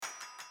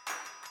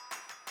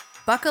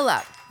Buckle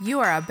up. You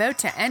are about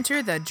to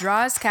enter the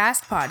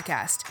Drawscast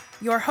podcast.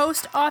 Your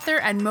host, author,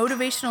 and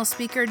motivational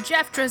speaker,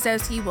 Jeff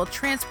Drozdowski, will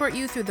transport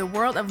you through the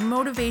world of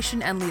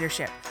motivation and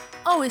leadership,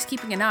 always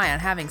keeping an eye on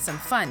having some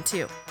fun,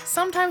 too.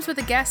 Sometimes with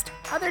a guest,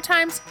 other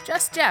times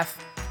just Jeff.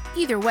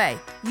 Either way,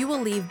 you will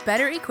leave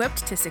better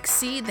equipped to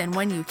succeed than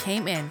when you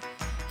came in.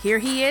 Here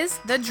he is,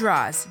 the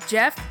Draws,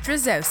 Jeff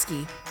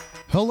Drozdowski.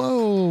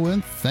 Hello,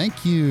 and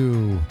thank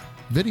you.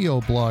 Video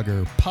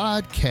blogger,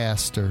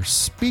 podcaster,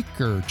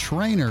 speaker,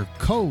 trainer,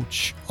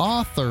 coach,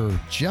 author,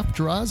 Jeff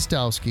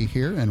Drozdowski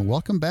here, and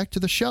welcome back to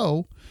the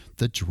show,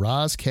 the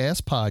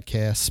Drawscast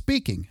podcast,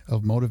 speaking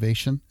of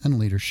motivation and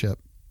leadership.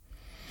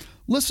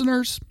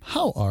 Listeners,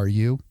 how are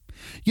you?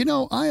 You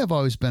know, I have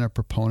always been a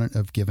proponent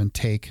of give and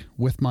take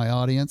with my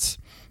audience.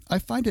 I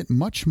find it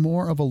much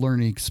more of a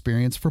learning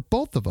experience for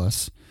both of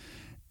us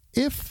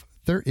if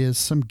there is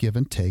some give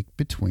and take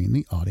between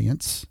the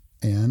audience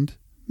and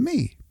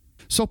me.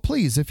 So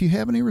please, if you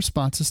have any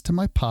responses to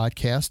my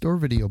podcast or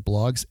video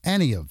blogs,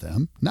 any of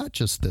them, not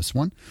just this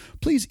one,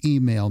 please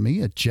email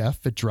me at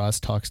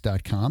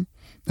jeff@drawstalks.com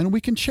and we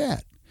can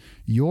chat.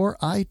 Your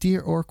idea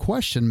or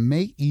question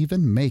may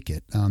even make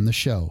it on the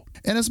show.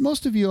 And as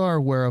most of you are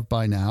aware of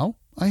by now,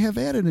 I have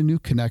added a new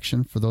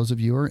connection for those of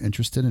you who are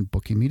interested in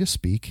booking me to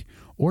speak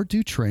or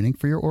do training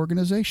for your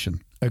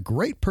organization. A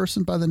great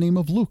person by the name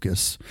of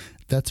Lucas,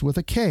 that's with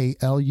a K,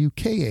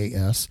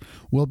 Lukas,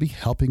 will be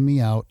helping me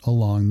out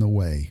along the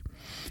way.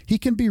 He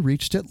can be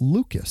reached at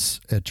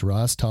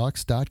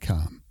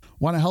lucas@drawstalks.com.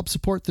 Want to help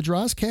support the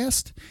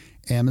Drawscast?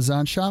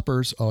 Amazon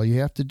shoppers, all you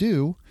have to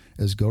do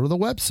is go to the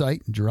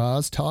website,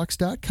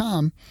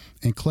 drawstalks.com,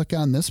 and click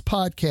on this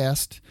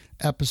podcast,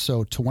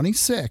 episode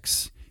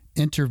 26,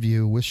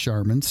 Interview with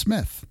Sharmin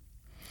Smith.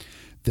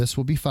 This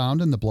will be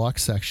found in the block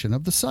section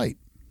of the site.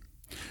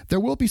 There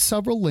will be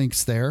several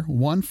links there,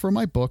 one for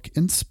my book,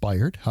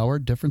 Inspired, How Our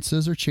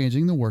Differences Are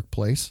Changing the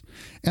Workplace,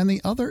 and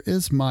the other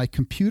is my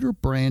computer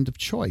brand of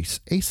choice,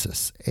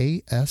 ASUS,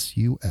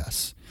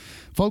 A-S-U-S.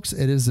 Folks,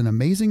 it is an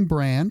amazing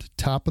brand,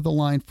 top of the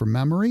line for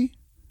memory,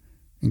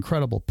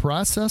 incredible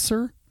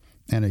processor,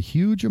 and a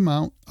huge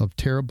amount of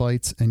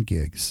terabytes and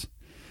gigs.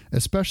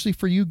 Especially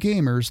for you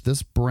gamers,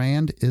 this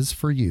brand is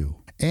for you.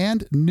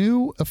 And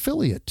new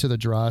affiliate to the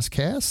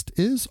Drawscast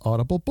is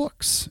Audible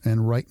Books.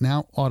 And right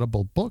now,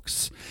 Audible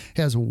Books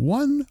has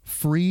 1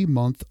 free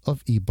month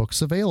of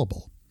ebooks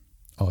available.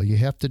 All you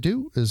have to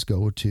do is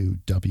go to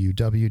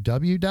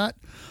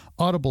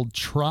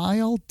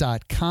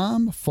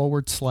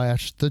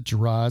www.audibletrial.com/the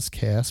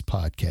Drawscast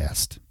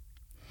podcast.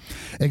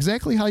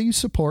 Exactly how you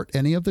support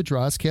any of the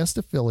Drawscast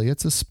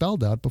affiliates is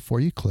spelled out before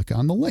you click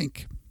on the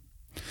link.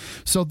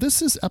 So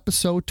this is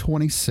episode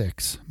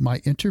 26, my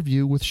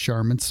interview with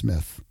Sharmin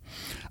Smith.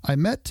 I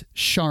met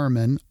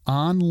Sharmin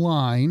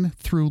online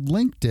through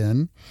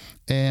LinkedIn,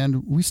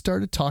 and we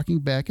started talking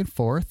back and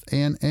forth,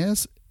 and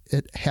as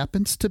it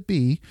happens to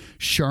be,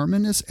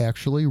 Sharmin is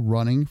actually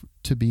running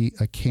to be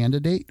a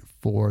candidate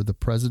for the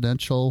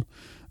presidential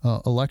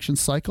election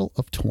cycle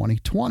of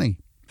 2020.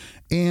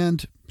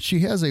 And she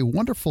has a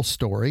wonderful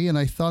story, and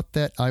I thought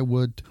that I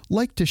would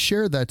like to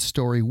share that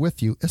story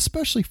with you,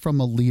 especially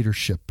from a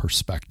leadership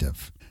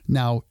perspective.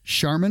 Now,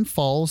 Sharmin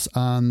falls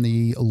on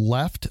the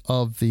left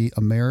of the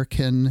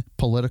American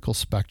political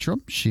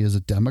spectrum. She is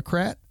a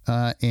Democrat,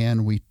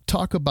 and we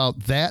talk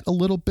about that a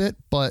little bit,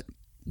 but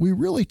we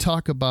really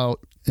talk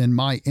about, and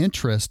my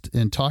interest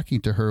in talking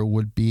to her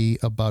would be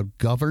about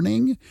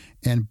governing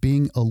and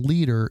being a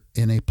leader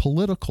in a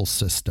political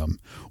system,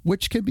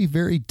 which can be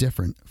very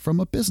different from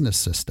a business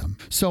system.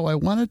 So I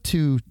wanted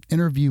to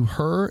interview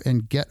her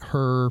and get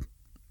her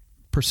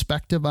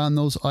perspective on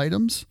those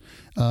items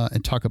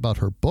and talk about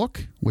her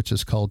book, which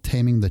is called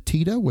Taming the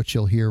Tita, which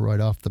you'll hear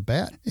right off the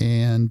bat.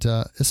 And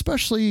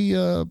especially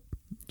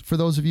for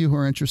those of you who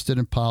are interested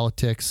in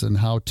politics and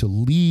how to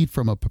lead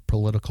from a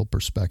political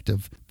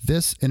perspective,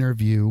 this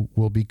interview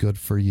will be good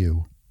for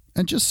you.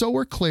 And just so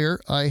we're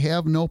clear, I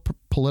have no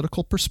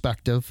political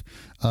perspective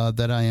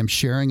that I am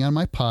sharing on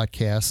my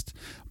podcast,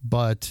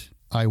 but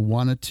I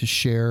wanted to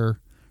share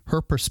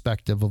her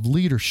perspective of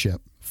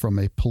leadership from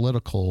a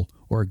political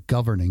or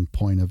governing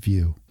point of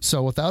view.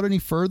 So without any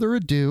further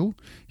ado,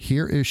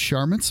 here is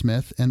Sharmin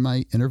Smith and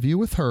my interview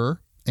with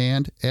her.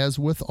 And as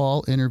with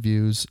all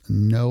interviews,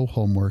 no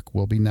homework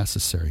will be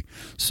necessary.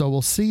 So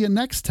we'll see you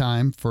next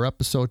time for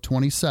episode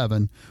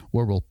 27,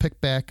 where we'll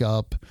pick back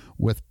up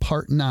with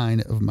part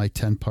 9 of my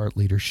 10-part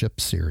leadership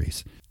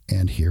series.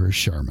 And here is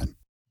Sharmin.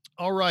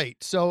 All right.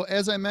 So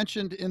as I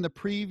mentioned in the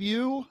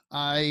preview,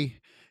 I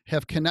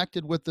have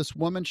connected with this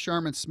woman,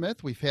 Sharmin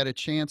Smith. We've had a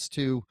chance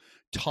to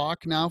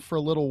talk now for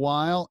a little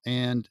while,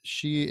 and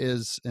she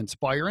is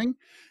inspiring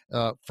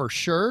for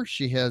sure.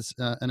 She has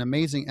an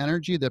amazing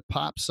energy that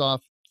pops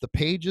off the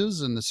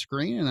pages and the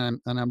screen, and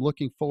I'm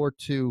looking forward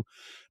to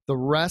the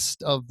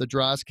rest of the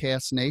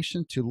Drawscast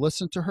Nation to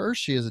listen to her.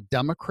 She is a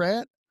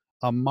Democrat,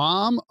 a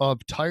mom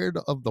tired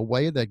of the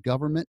way that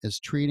government is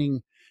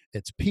treating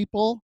its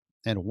people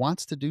and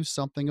wants to do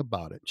something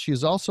about it. She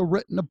has also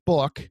written a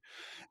book,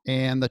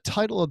 and the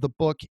title of the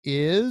book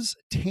is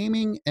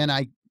Taming, and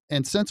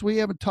And since we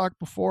haven't talked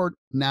before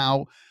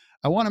now,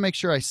 I want to make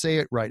sure I say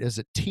it right. Is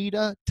it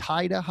Tita?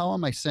 Tida? How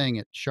am I saying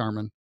it,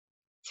 Sharmin?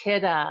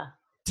 Tida.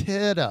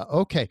 Tida.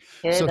 Okay.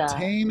 So Tida.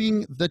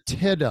 taming the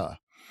Tida.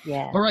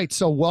 Yes. All right.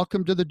 So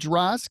welcome to the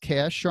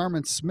Drozcast.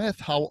 Sharmin Smith,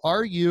 how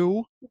are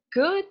you?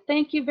 Good.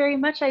 Thank you very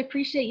much. I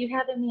appreciate you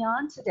having me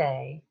on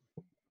today.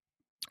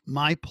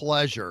 My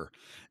pleasure.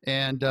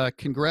 And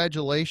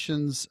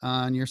congratulations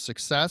on your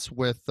success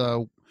with,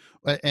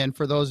 and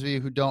for those of you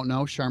who don't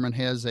know, Sharmin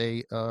has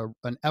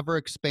an ever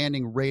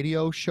expanding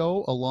radio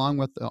show along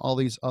with all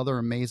these other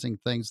amazing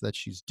things that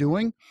she's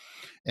doing.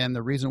 And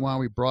the reason why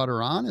we brought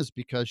her on is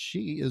because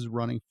she is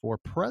running for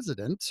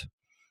president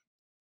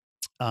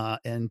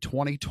in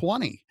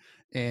 2020.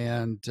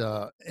 And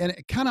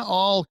it kind of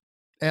all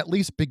at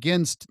least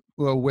begins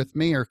with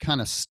me, or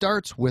kind of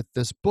starts with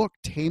this book,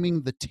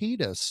 Taming the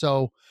Tita.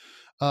 So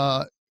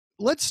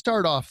let's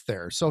start off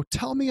there. So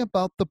tell me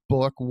about the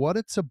book, what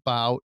it's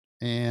about,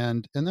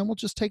 and then we'll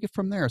just take it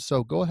from there.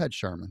 So go ahead,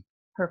 Sharmin.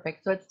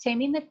 Perfect. So it's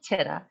taming the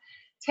Tita.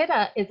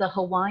 Tita is a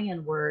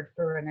Hawaiian word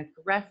for an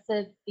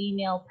aggressive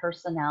female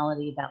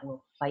personality that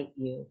will fight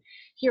you.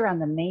 Here on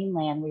the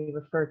mainland, we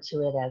refer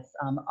to it as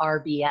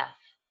RBF,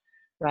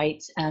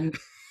 right? And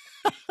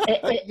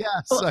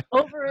Yes.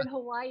 over in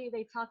Hawaii,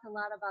 they talk a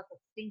lot about the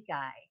stink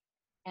eye.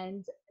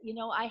 And,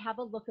 I have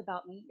a look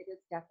about me. It is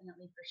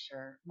definitely for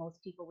sure.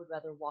 Most people would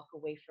rather walk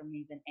away from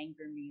me than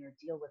anger me or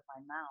deal with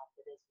my mouth.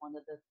 It is one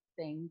of the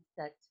things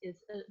that is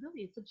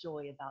really, it's a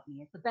joy about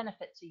me. It's a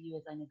benefit to you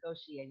as I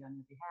negotiate on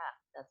your behalf.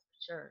 That's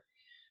for sure.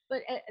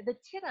 But the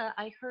Tita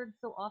I heard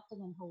so often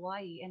in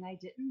Hawaii, and I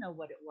didn't know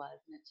what it was.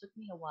 And it took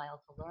me a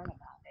while to learn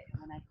about it. And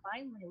when I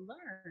finally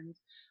learned,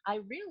 I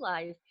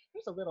realized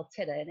there's a little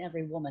Tita in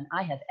every woman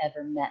I have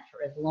ever met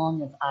for as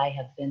long as I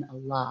have been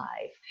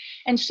alive.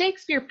 And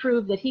Shakespeare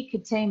proved that he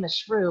could tame a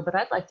shrew, but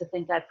I'd like to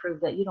think that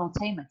proved that you don't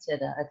tame a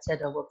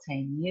Tita will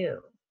tame you.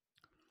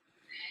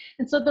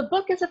 And so the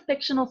book is a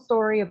fictional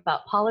story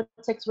about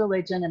politics,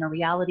 religion, and a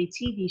reality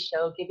TV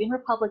show giving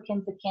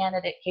Republicans a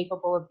candidate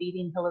capable of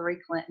beating Hillary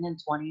Clinton in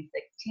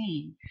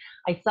 2016.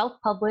 I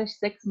self-published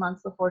 6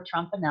 months before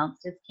Trump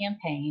announced his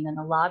campaign, and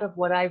a lot of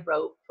what I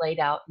wrote played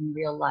out in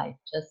real life,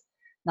 just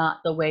not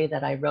the way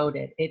that I wrote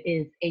it. It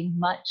is a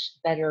much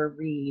better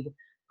read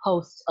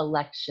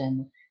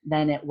post-election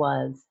than it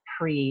was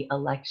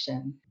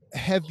pre-election.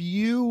 Have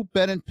you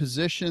been in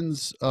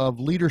positions of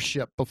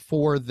leadership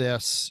before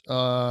this,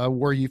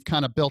 where you've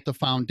kind of built a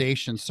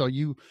foundation, so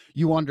you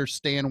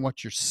understand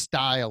what your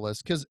style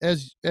is? Because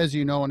as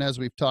you know, and as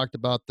we've talked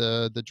about,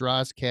 the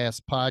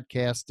Drozcast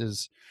podcast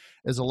is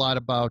a lot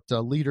about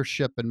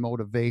leadership and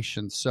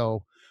motivation.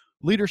 So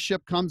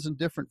leadership comes in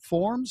different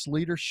forms.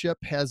 Leadership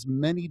has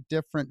many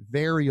different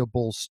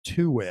variables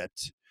to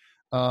it.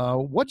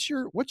 What's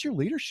your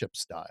leadership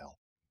style?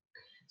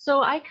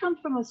 So I come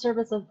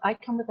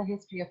with a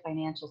history of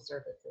financial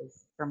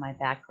services for my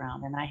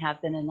background, and I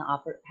have been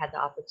had the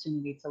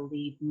opportunity to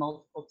lead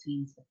multiple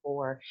teams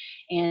before.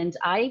 And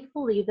I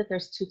believe that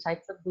there's two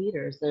types of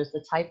leaders. There's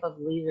the type of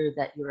leader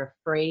that you're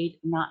afraid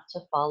not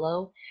to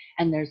follow,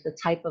 and there's the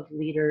type of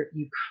leader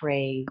you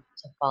crave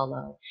to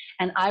follow.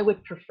 And I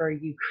would prefer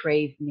you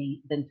crave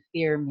me than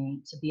fear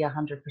me, to be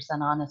 100%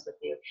 honest with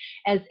you.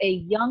 As a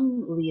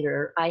young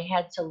leader, I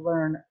had to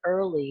learn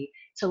early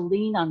to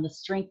lean on the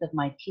strength of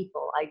my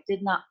people. I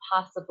did not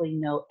possibly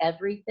know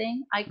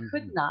everything. I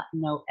could not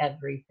know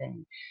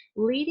everything.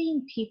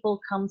 Leading people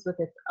comes with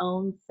its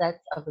own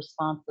sets of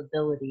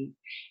responsibilities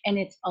and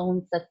its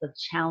own sets of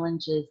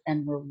challenges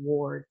and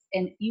rewards.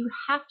 And you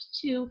have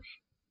to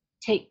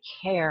take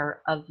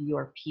care of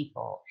your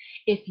people.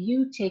 If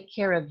you take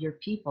care of your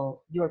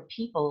people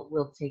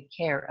will take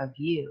care of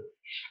you.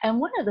 And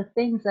one of the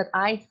things that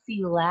I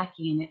see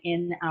lacking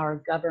in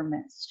our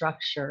government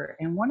structure,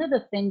 and one of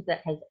the things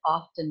that has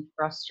often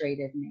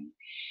frustrated me,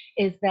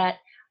 is that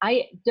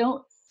I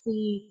don't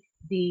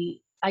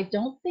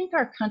think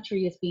our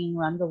country is being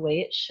run the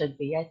way it should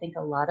be. I think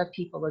a lot of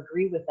people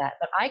agree with that.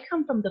 But I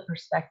come from the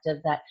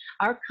perspective that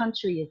our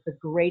country is the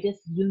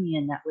greatest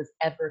union that was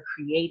ever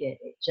created.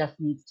 It just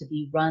needs to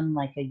be run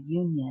like a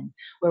union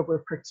where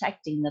we're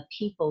protecting the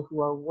people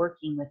who are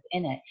working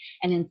within it.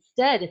 And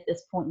instead, at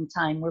this point in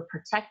time, we're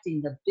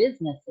protecting the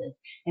businesses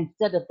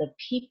instead of the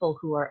people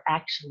who are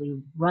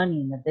actually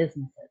running the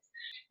businesses.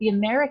 The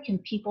American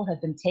people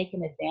have been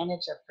taken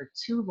advantage of for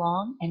too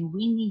long, and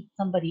we need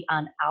somebody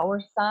on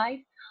our side,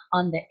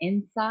 on the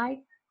inside,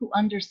 who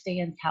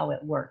understands how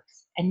it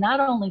works. And not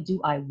only do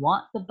I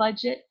want the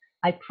budget,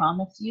 I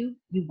promise you,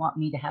 you want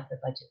me to have the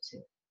budget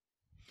too.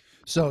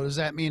 So does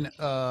that mean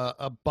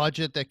a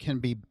budget that can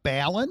be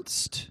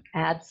balanced?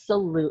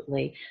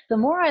 Absolutely. The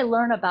more I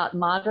learn about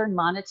modern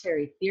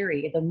monetary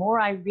theory, the more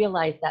I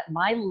realize that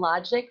my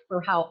logic for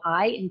how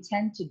I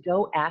intend to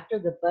go after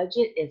the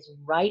budget is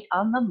right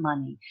on the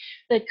money.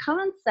 The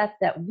concept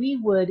that we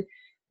would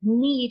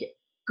need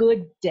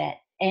good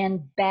debt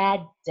and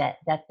bad debt,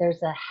 that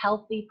there's a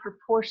healthy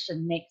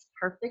proportion, makes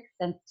perfect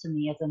sense to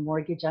me as a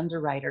mortgage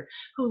underwriter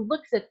who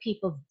looks at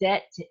people's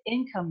debt to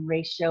income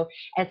ratio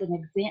as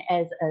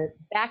as a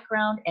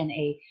background and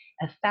a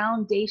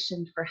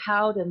foundation for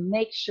how to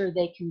make sure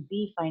they can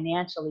be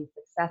financially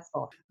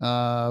successful.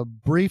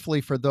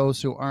 Briefly, for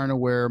those who aren't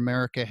aware,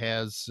 America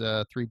has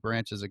three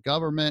branches of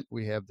government.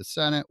 We have the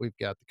Senate, we've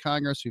got the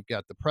Congress, we've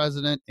got the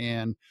president,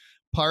 and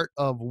part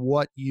of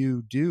what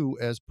you do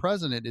as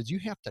president is you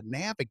have to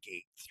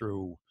navigate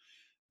through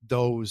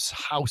those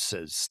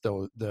houses,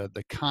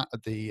 the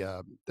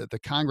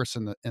Congress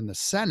and the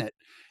Senate.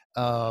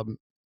 Um,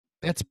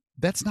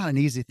 that's not an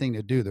easy thing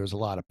to do. There's a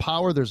lot of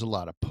power. There's a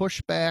lot of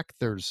pushback.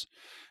 There's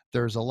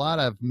a lot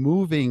of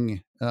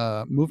moving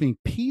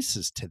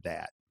pieces to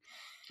that.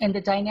 And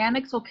the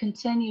dynamics will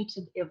continue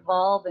to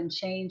evolve and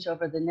change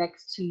over the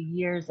next 2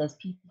 years as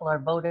people are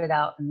voted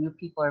out and new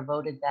people are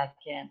voted back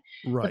in.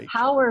 The Right.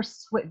 power,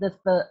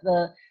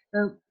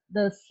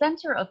 the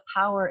center of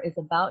power is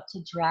about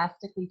to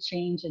drastically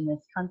change in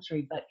this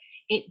country, but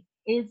it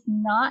is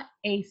not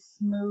a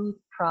smooth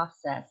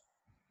process.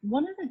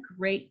 One of the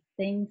great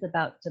things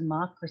about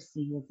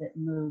democracy is it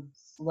moves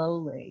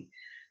slowly.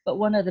 But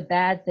one of the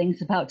bad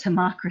things about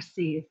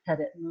democracy is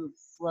that it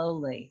moves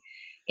slowly.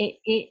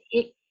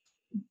 It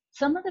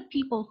some of the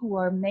people who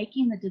are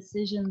making the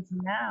decisions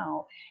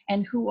now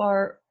and who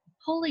are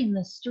pulling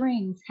the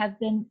strings have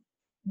been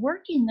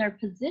working their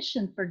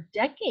position for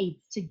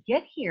decades to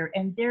get here,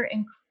 and they're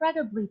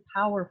incredibly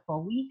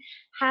powerful. We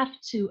have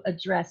to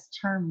address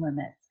term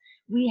limits.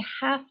 We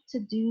have to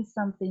do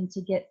something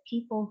to get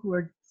people who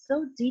are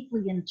so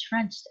deeply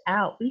entrenched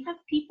out. We have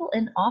people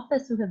in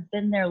office who have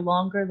been there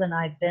longer than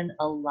I've been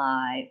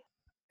alive.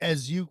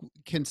 As you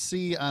can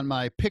see on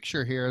my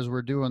picture here, as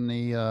we're doing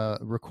the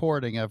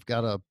recording, I've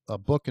got a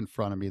book in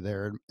front of me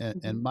there,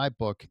 and Mhm. my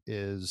book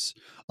is,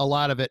 a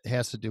lot of it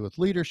has to do with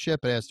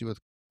leadership. It has to do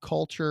with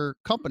culture,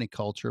 company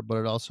culture, but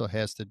it also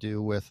has to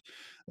do with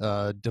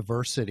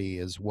diversity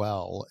as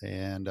well.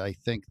 And I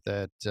think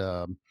that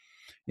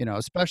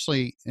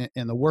especially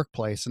in the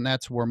workplace, and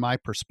that's where my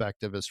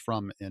perspective is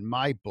from in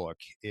my book,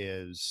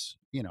 is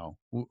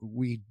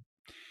we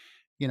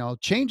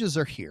changes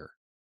are here,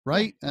 Yeah.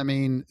 right? I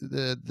mean,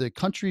 the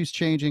country's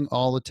changing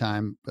all the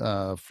time,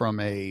 from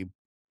a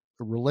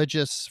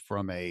religious,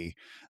 from a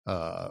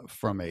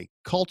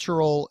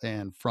cultural,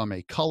 and from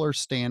a color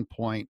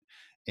standpoint,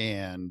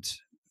 and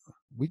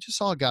we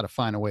just all got to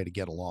find a way to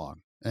get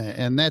along.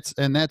 And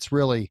that's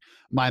really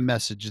my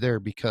message there,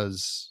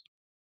 because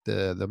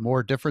the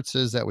more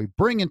differences that we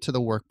bring into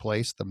the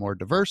workplace, the more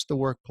diverse the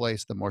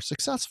workplace, the more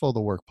successful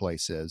the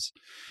workplace is,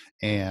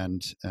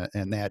 and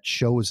that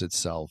shows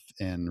itself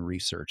in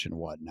research and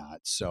whatnot.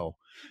 So,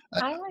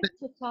 uh, I like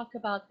to talk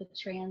about the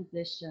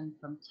transition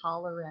from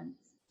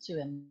tolerance to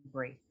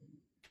embracing.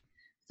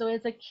 So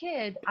as a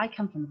kid, I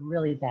come from a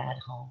really bad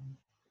home,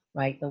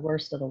 right? The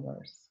worst of the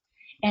worst.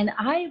 And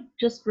I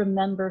just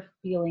remember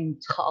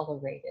feeling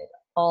tolerated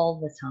all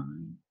the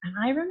time. And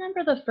I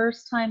remember the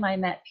first time I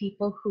met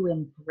people who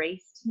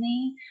embraced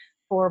me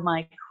for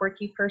my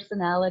quirky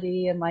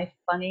personality and my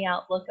funny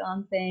outlook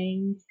on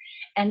things.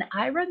 And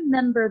I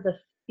remember the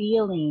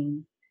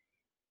feeling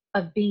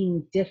of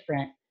being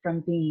different,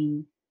 from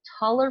being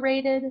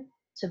tolerated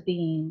to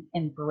being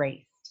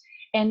embraced.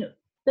 And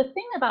the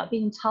thing about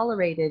being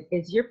tolerated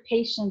is your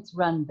patience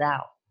runs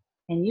out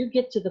and you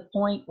get to the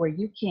point where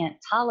you can't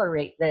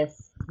tolerate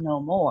this no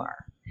more.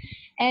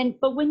 And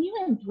but when you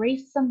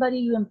embrace somebody,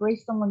 you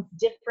embrace someone's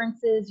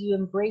differences, you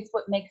embrace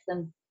what makes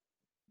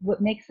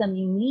them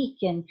unique,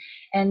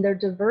 and their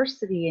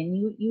diversity,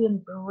 and you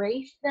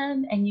embrace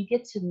them and you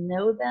get to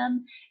know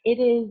them.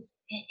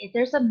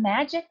 There's a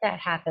magic that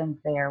happens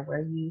there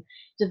where you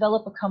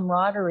develop a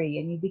camaraderie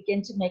and you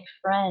begin to make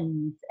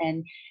friends,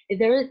 and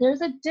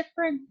there's a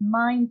different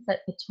mindset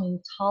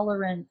between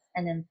tolerance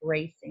and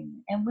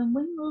embracing. And when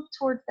we move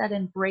towards that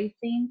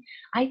embracing,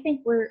 i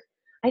think we're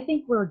I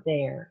think we're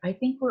there. I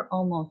think we're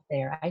almost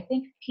there. I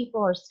think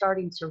people are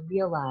starting to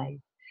realize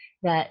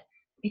that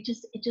it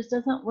just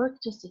doesn't work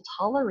just to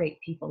tolerate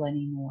people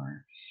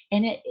anymore.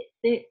 And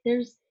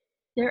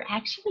they're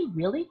actually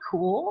really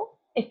cool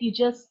if you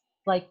just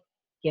like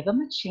give them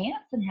a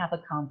chance and have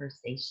a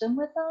conversation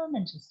with them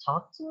and just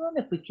talk to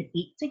them. If we could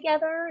eat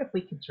together, if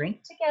we could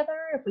drink together,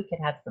 if we could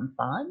have some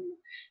fun,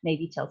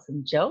 maybe tell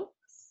some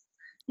jokes.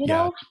 You yeah,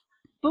 know,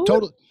 food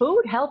totally.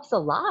 food helps a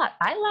lot.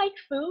 I like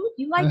food.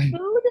 You like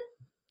food?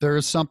 There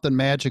is something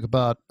magic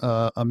about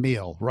a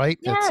meal, right?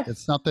 It's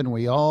Yes. something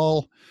we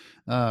all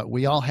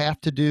have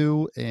to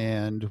do,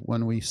 and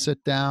when we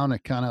sit down,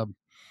 it kind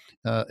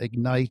of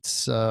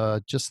ignites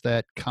just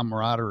that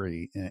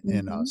camaraderie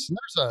in Hmm. us.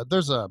 And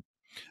there's a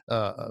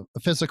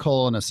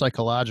physical and a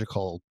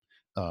psychological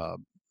uh,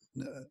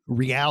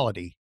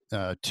 reality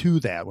to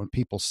that when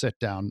people sit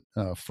down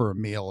for a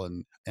meal,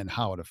 and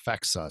how it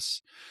affects us.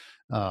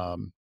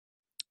 Um,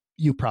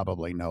 you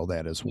probably know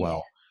that as Yeah.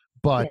 well, Yeah.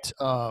 but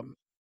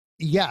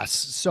yes.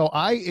 So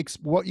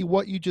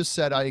what you just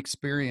said, I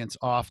experience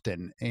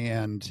often,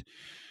 and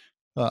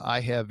I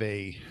have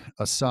a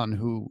son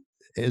who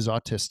is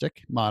autistic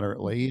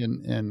moderately,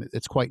 and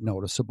it's quite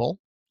noticeable.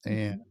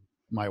 And Mhm.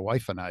 my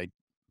wife and I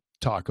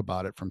talk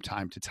about it from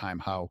time to time,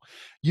 how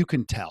you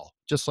can tell,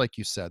 just like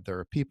you said, there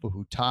are people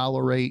who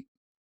tolerate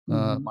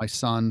Mhm. my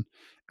son,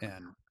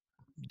 and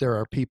there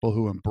are people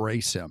who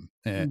embrace him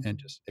and Mhm.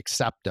 just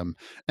accept him.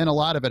 And a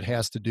lot of it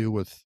has to do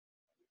with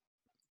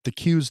the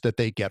cues that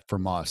they get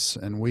from us,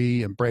 and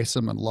we embrace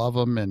them and love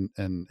them,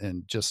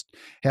 and just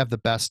have the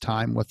best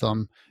time with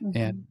them.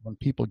 And Mhm. when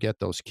people get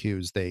those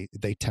cues, they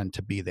tend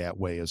to be that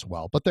way as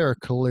well. But there are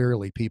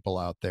clearly people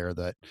out there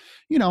that,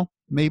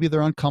 maybe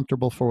they're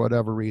uncomfortable for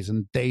whatever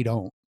reason. They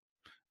don't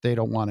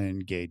want to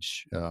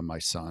engage my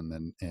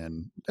son,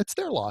 and it's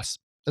their loss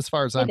as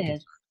far as It I'm is.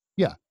 concerned.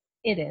 Yeah.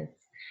 It is.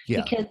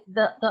 Yeah. Because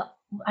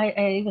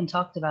I even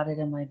talked about it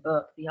in my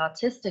book. The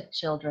autistic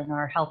children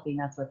are helping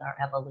us with our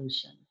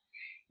evolution.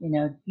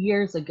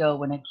 Years ago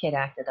when a kid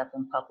acted up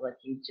in public,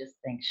 you just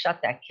think, shut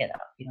that kid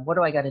up. What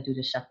do I got to do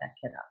to shut that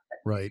kid up?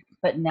 Right.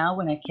 But now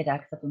when a kid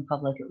acts up in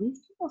public, at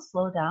least people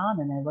slow down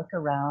and they look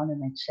around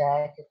and they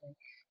check.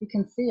 You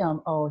can see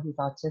them. Oh, he's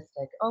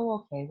autistic. Oh,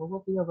 okay. Well,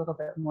 we'll be a little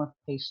bit more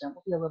patient.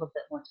 We'll be a little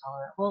bit more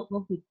tolerant.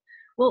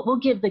 We'll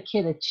give the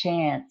kid a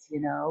chance.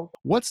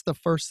 What's the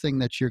first thing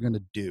that you're going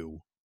to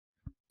do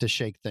to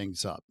shake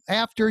things up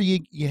after you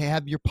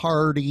have your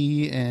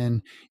party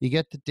and you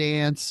get to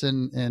dance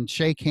and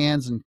shake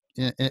hands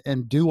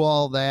and do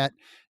all that?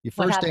 Your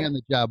What first day happened? on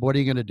the job, what are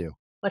you going to do?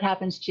 What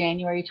happens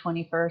January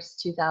 21st,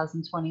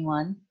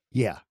 2021?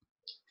 Yeah.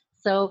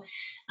 So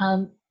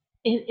um,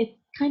 it's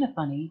kind of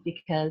funny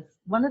because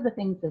one of the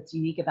things that's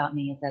unique about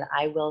me is that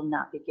I will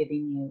not be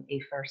giving you a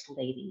first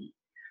lady.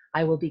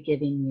 I will be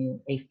giving you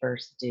a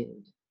first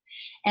dude.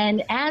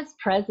 And as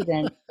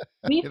presidents,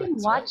 we've been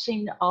That's right.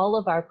 watching all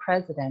of our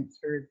presidents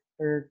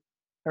for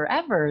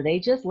forever. They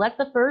just let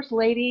the first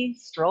lady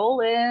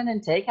stroll in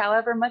and take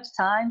however much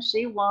time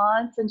she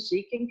wants, and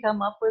she can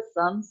come up with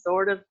some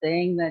sort of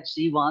thing that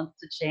she wants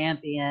to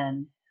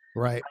champion.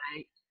 Right.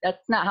 Right?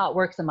 That's not how it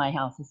works in my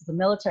house. This is a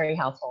military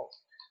household.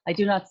 I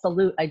do not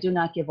salute. I do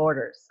not give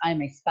orders. I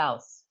am a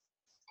spouse.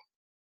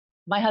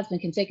 My husband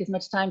can take as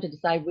much time to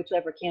decide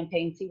whichever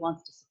campaigns he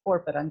wants to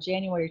support, but on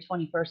January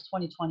 21st,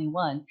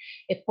 2021,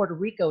 if Puerto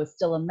Rico is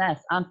still a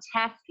mess, I'm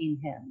tasking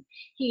him.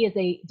 He is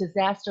a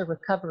disaster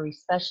recovery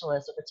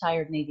specialist, a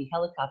retired Navy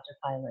helicopter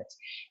pilot,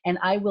 and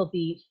I will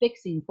be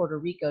fixing Puerto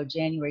Rico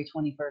January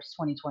 21st,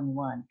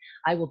 2021.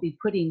 I will be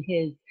putting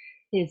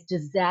his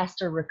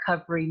disaster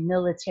recovery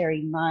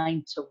military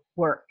mind to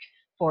work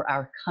for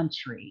our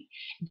country.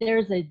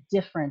 There's a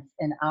difference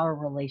in our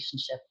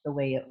relationship, the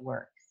way it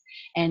works.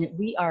 And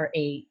we are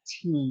a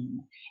team.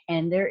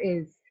 And there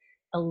is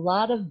a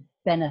lot of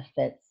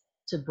benefits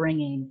to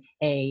bringing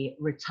a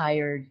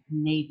retired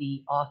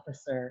Navy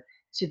officer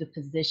to the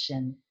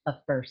position of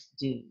first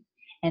dude,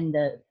 and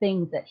the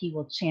things that he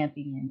will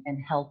champion and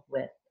help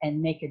with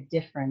and make a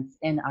difference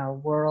in our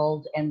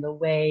world and the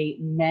way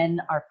men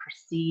are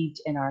perceived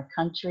in our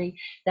country.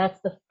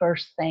 That's the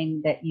first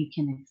thing that you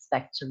can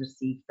expect to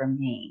receive from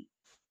me.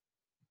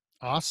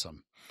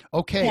 Awesome.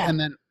 Okay, Yeah.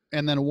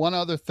 and then one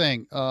other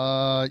thing.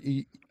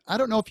 I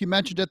don't know if you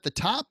mentioned it at the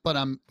top, but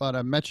I'm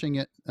mentioning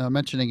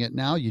it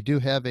now. You do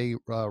have a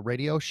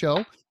radio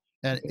show,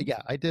 and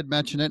yeah, I did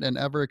mention it, an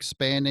ever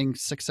expanding,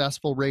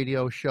 successful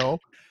radio show.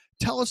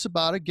 Tell us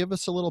about it. Give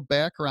us a little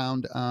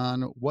background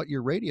on what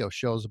your radio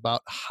show is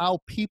about. How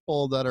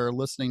people that are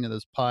listening to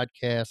this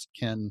podcast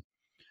can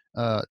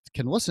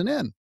listen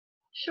in.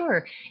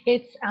 Sure.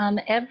 It's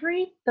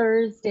every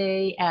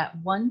Thursday at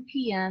 1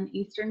 p.m.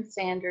 Eastern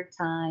Standard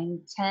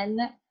Time, 10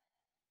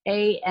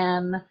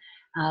 a.m.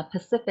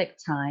 Pacific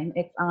Time.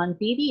 It's on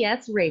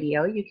BDS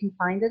Radio. You can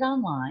find it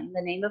online.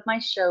 The name of my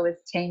show is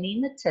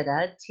Taming the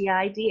Tida,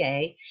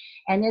 Tida,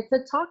 and it's a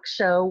talk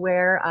show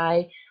where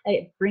I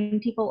bring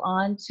people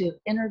on to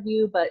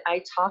interview, but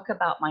I talk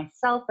about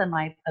myself and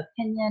my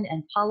opinion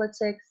and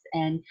politics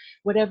and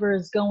whatever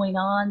is going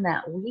on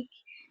that week.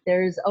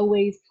 There's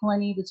always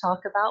plenty to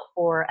talk about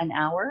for an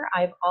hour.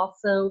 I've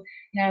also,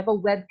 I have a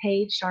web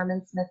page,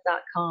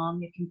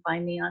 sharminsmith.com. You can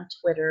find me on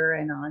Twitter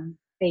and on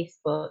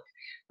Facebook.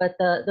 But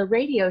the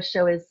radio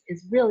show is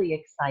really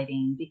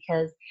exciting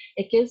because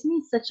it gives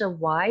me such a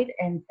wide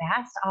and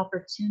vast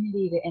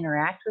opportunity to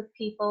interact with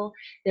people.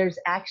 There's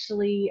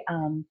actually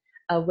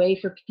a way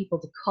for people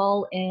to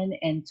call in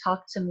and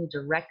talk to me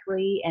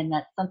directly, and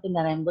that's something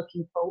that I'm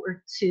looking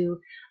forward to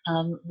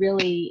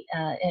really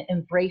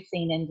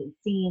embracing and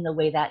seeing the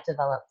way that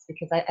develops,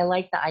 because I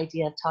like the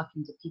idea of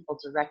talking to people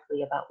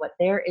directly about what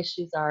their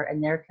issues are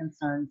and their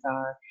concerns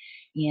are.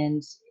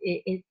 And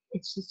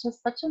it's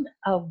just such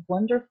a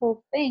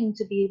wonderful thing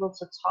to be able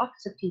to talk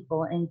to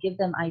people and give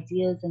them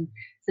ideas and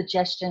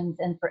suggestions,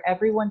 and for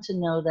everyone to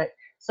know that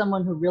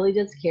someone who really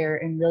does care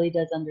and really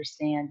does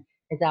understand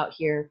is out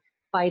here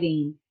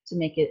fighting to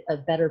make it a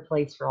better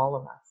place for all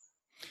of us.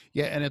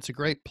 Yeah, and it's a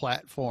great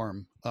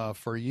platform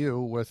for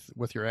you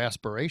with your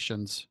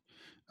aspirations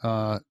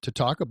to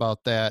talk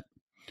about that.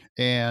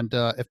 And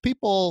if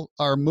people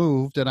are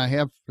moved, and I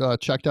have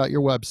checked out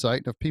your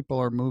website, if people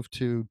are moved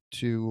to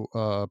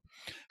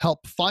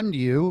help fund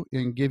you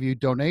and give you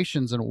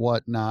donations and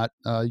whatnot,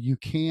 you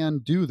can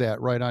do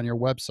that right on your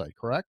website,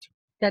 correct?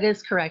 That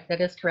is correct.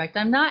 That is correct.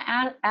 I'm not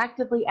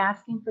actively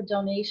asking for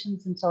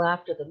donations until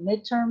after the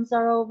midterms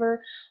are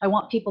over. I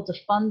want people to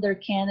fund their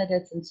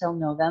candidates until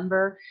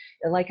November.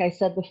 Like I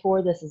said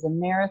before, this is a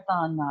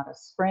marathon, not a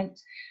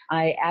sprint.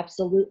 I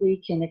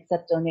absolutely can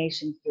accept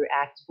donations through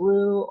Act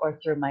Blue or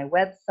through my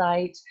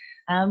website.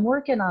 I'm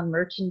working on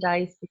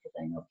merchandise because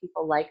I know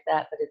people like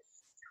that, but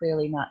it's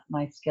clearly not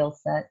my skill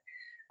set.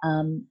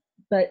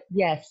 But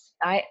yes,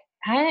 I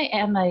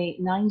am a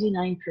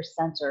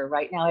 99%er.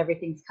 Right now,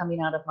 everything's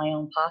coming out of my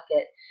own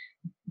pocket.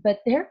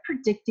 But they're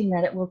predicting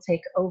that it will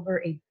take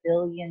over $1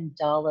 billion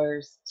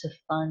to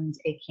fund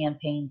a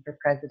campaign for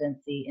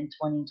presidency in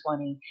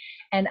 2020.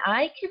 And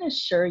I can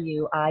assure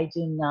you, I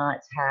do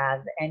not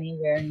have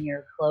anywhere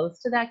near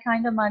close to that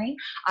kind of money.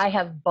 I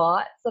have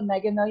bought some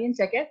Mega Million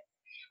tickets,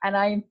 and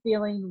I am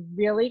feeling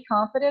really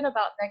confident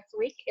about next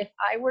week. If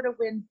I were to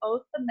win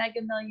both the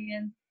Mega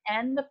Millions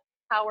and the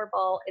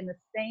Powerball in the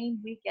same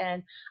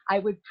weekend, I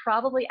would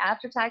probably,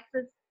 after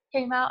taxes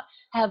came out,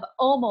 have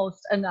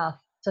almost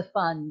enough to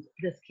fund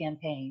this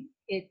campaign.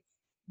 It's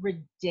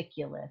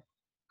ridiculous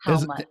how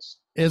much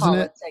isn't it?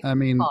 politics I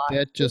mean, costs.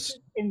 that This just,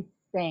 is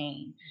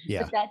insane.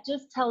 yeah. But that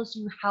just tells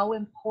you how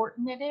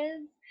important it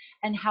is,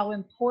 and how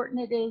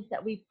important it is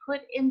that we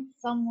put in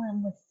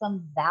someone with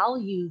some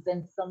values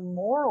and some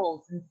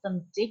morals and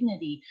some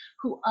dignity,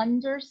 who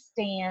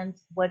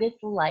understands what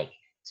it's like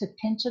to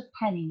pinch a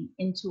penny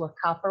into a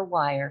copper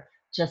wire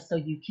just so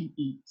you can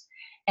eat.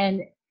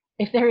 And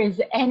if there is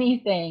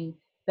anything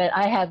that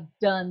I have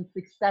done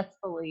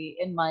successfully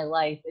in my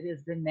life, it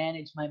has been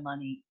manage my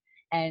money.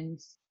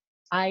 And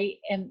I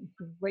am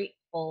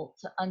grateful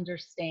to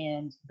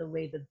understand the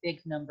way the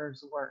big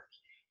numbers work,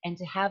 and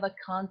to have a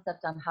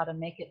concept on how to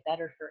make it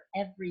better for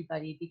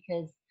everybody,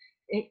 because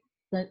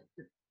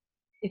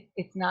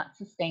it's not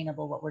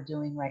sustainable what we're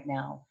doing right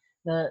now.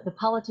 The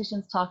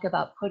politicians talk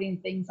about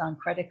putting things on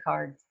credit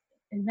cards,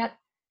 and that's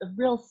a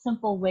real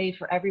simple way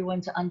for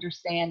everyone to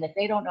understand if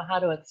they don't know how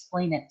to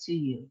explain it to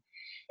you.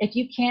 If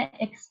you can't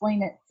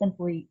explain it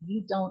simply,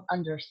 you don't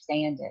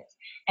understand it.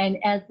 And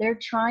as they're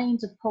trying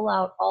to pull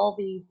out all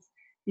these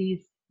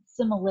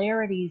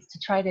similarities to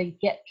try to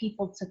get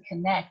people to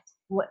connect,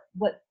 what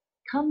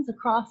comes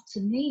across to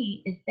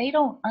me is they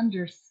don't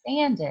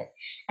understand it.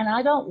 And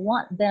I don't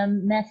want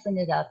them messing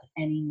it up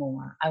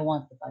anymore. I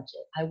want the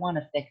budget. I want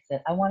to fix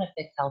it. I want to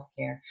fix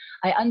healthcare.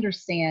 I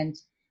understand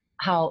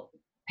how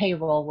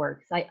payroll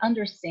works. I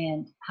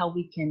understand how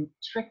we can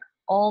trick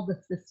all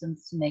the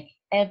systems to make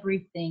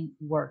everything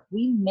work.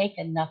 We make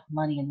enough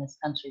money in this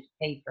country to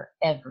pay for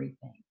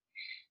everything.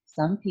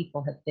 Some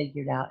people have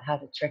figured out how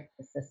to trick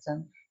the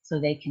system so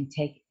they can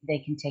take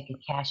a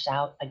cash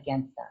out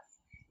against us.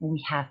 And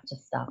we have to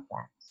stop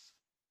that.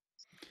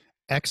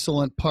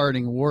 Excellent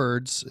parting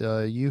words.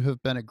 You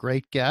have been a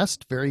great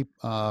guest. Very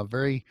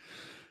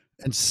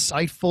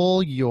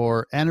insightful.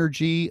 Your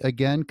energy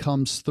again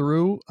comes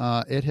through.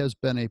 It has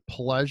been a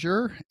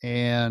pleasure,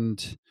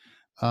 and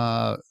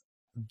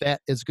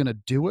that is going to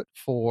do it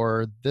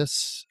for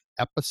this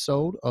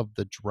episode of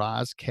the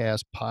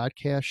Drozcast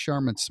podcast.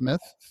 Sharmin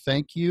Smith,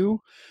 thank you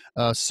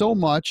so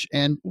much.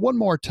 And one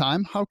more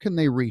time, how can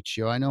they reach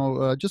you? I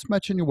know, just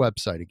mention your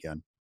website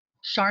again.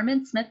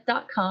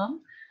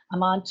 SharminSmith.com.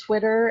 I'm on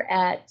Twitter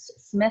at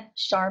Smith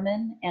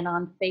Sharmin, and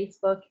on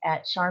Facebook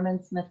at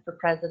Sharmin Smith for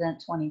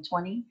President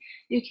 2020.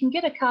 You can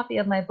get a copy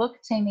of my book,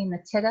 Taming the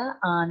Titta,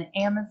 on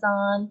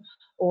Amazon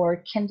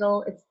or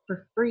Kindle. It's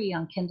for free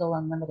on Kindle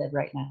Unlimited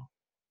right now.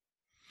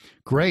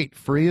 Great.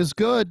 Free is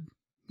good.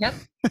 Yep.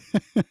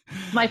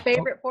 My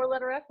favorite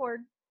four-letter F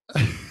word.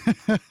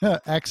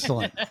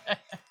 Excellent.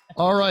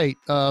 All right.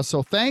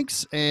 So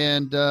thanks.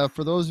 And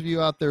for those of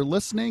you out there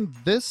listening,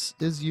 this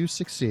is you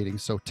succeeding.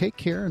 So take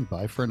care and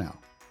bye for now.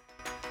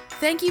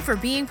 Thank you for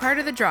being part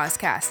of the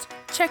Drozcast.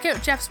 Check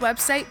out Jeff's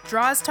website,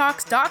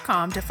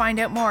 drawstalks.com, to find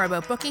out more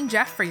about booking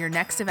Jeff for your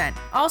next event.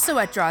 Also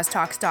at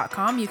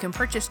drawstalks.com, you can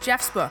purchase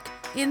Jeff's book,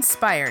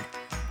 Inspired: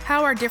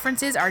 How Our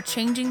Differences Are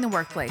Changing the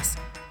Workplace,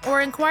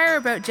 or inquire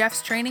about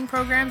Jeff's training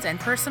programs and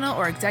personal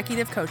or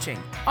executive coaching.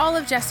 All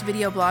of Jeff's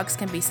video blogs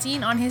can be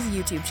seen on his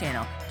YouTube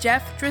channel,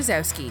 Jeff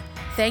Drozdowski.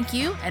 Thank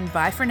you, and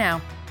bye for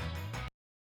now.